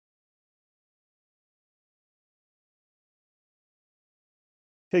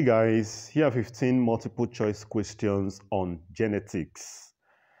Hey guys, here are 15 multiple choice questions on genetics.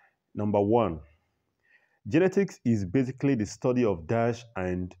 Number 1. Genetics is basically the study of dash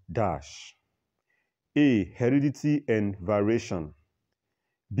and dash. A. Heredity and variation.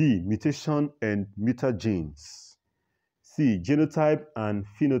 B. Mutation and mutagenes. C. Genotype and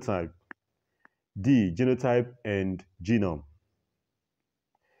phenotype. D. Genotype and genome.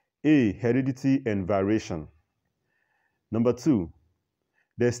 A. Heredity and variation. Number 2.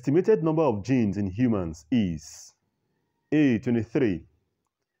 The estimated number of genes in humans is A. 23,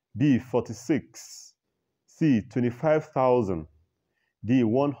 B. 46, C. 25,000, D.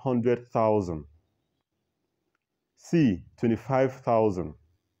 100,000. C. 25,000.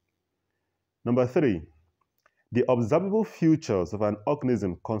 Number 3. The observable features of an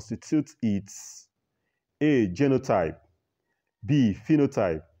organism constitute its A. Genotype, B.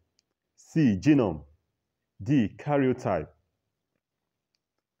 Phenotype, C. Genome, D. Karyotype.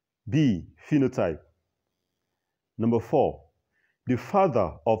 B. Phenotype. Number 4. The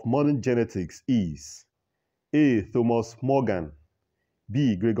father of modern genetics is A. Thomas Morgan,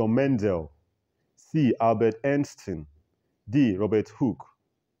 B. Gregor Mendel, C. Albert Einstein, D. Robert Hooke.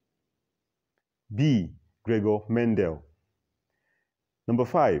 B. Gregor Mendel. Number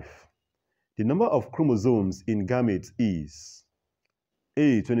 5. The number of chromosomes in gametes is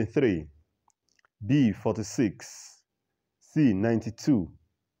A. 23, B. 46, C. 92,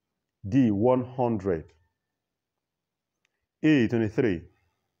 D. 100. A. 23.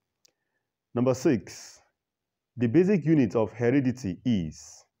 Number 6. The basic unit of heredity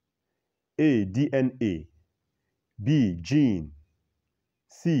is A. DNA, B. Gene,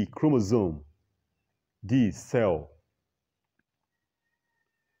 C. Chromosome, D. Cell.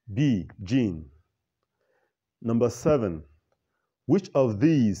 B. Gene. Number 7. Which of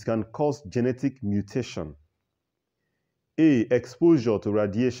these can cause genetic mutation? A. Exposure to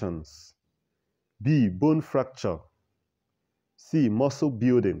radiations, B. Bone fracture, C. Muscle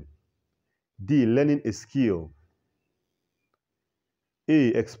building, D. Learning a skill. A.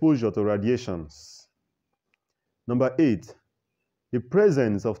 Exposure to radiations. Number 8. The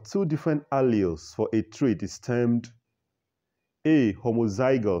presence of two different alleles for a trait is termed A.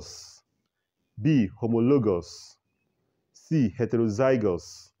 Homozygous, B. Homologous, C.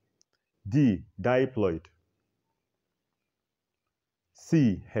 Heterozygous, D. Diploid.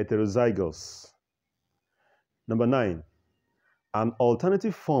 C. Heterozygous. Number 9. An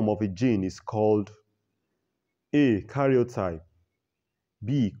alternative form of a gene is called A. Karyotype,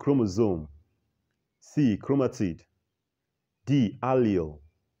 B. Chromosome, C. Chromatid, D. Allele.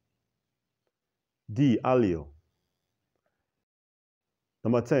 D. Allele.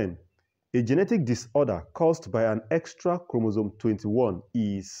 Number 10. A genetic disorder caused by an extra chromosome 21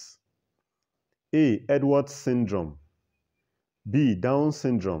 is A. Edwards syndrome, B. Down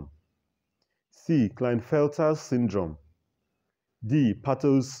syndrome, C. Klinefelter syndrome, D.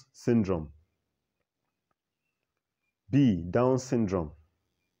 Patterson syndrome. B. Down syndrome.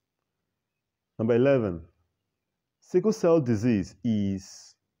 Number 11. Sickle cell disease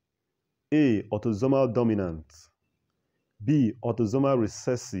is A. Autosomal dominant, B. Autosomal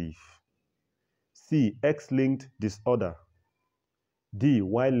recessive, C. X-linked disorder, D.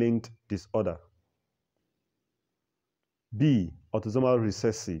 Y-linked disorder. B. Autosomal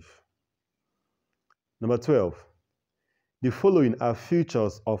recessive. Number 12. The following are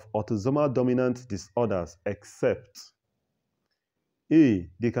features of autosomal dominant disorders except A.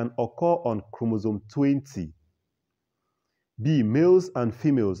 They can occur on chromosome 20. B. Males and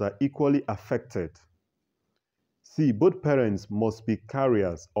females are equally affected. C. Both parents must be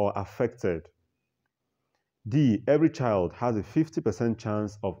carriers or affected. D. Every child has a 50%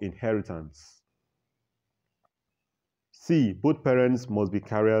 chance of inheritance. C. Both parents must be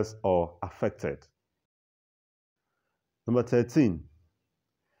carriers or affected. Number 13.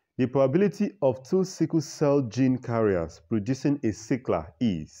 The probability of two sickle cell gene carriers producing a sickler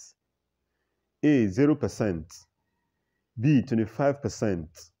is A. 0%, B. 25%,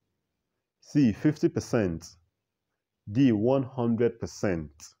 C. 50%, D. 100%.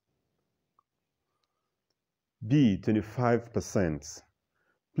 B. 25%.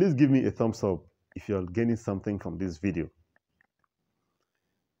 Please give me a thumbs up if you're getting something from this video.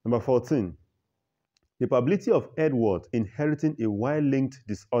 Number 14. The probability of Edward inheriting a Y-linked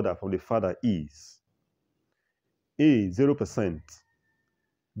disorder from the father is A. 0%,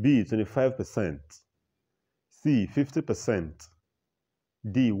 B. 25%, C. 50%,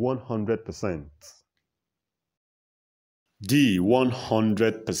 D. 100%. D.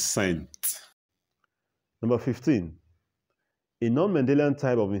 100%. Number 15. A non-Mendelian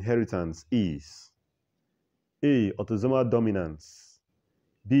type of inheritance is A. Autosomal dominance,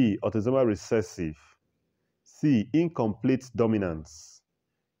 B. Autosomal recessive. C. Incomplete dominance.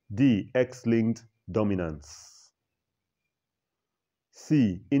 D. X-linked dominance.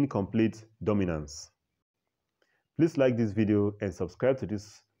 C. Incomplete dominance. Please like this video and subscribe to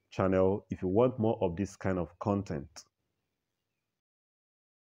this channel if you want more of this kind of content.